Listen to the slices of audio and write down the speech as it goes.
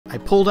I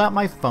pulled out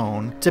my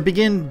phone to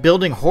begin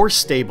building horse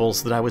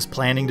stables that I was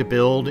planning to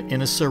build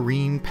in a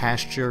serene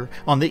pasture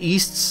on the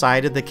east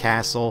side of the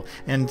castle,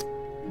 and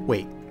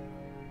wait.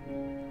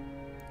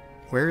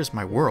 Where is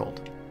my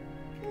world?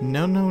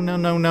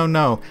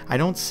 No. I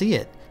don't see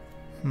it.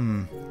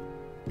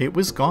 It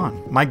was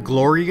gone. My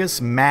glorious,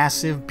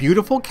 massive,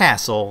 beautiful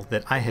castle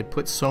that I had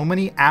put so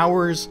many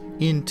hours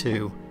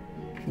into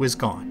was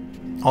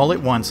gone. All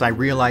at once I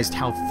realized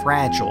how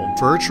fragile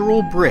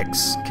virtual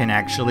bricks can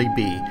actually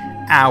be.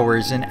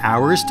 Hours and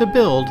hours to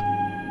build,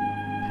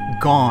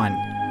 gone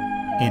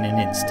in an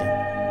instant.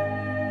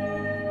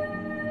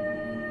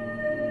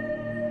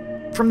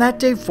 From that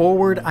day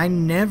forward, I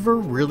never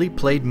really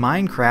played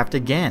Minecraft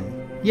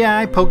again. Yeah,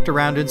 I poked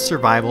around in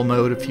survival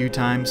mode a few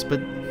times, but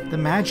the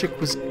magic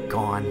was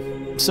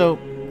gone. So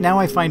now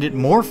I find it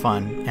more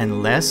fun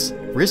and less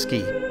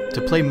risky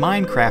to play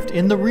Minecraft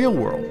in the real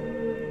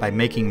world by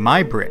making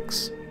my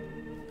bricks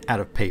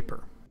out of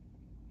paper.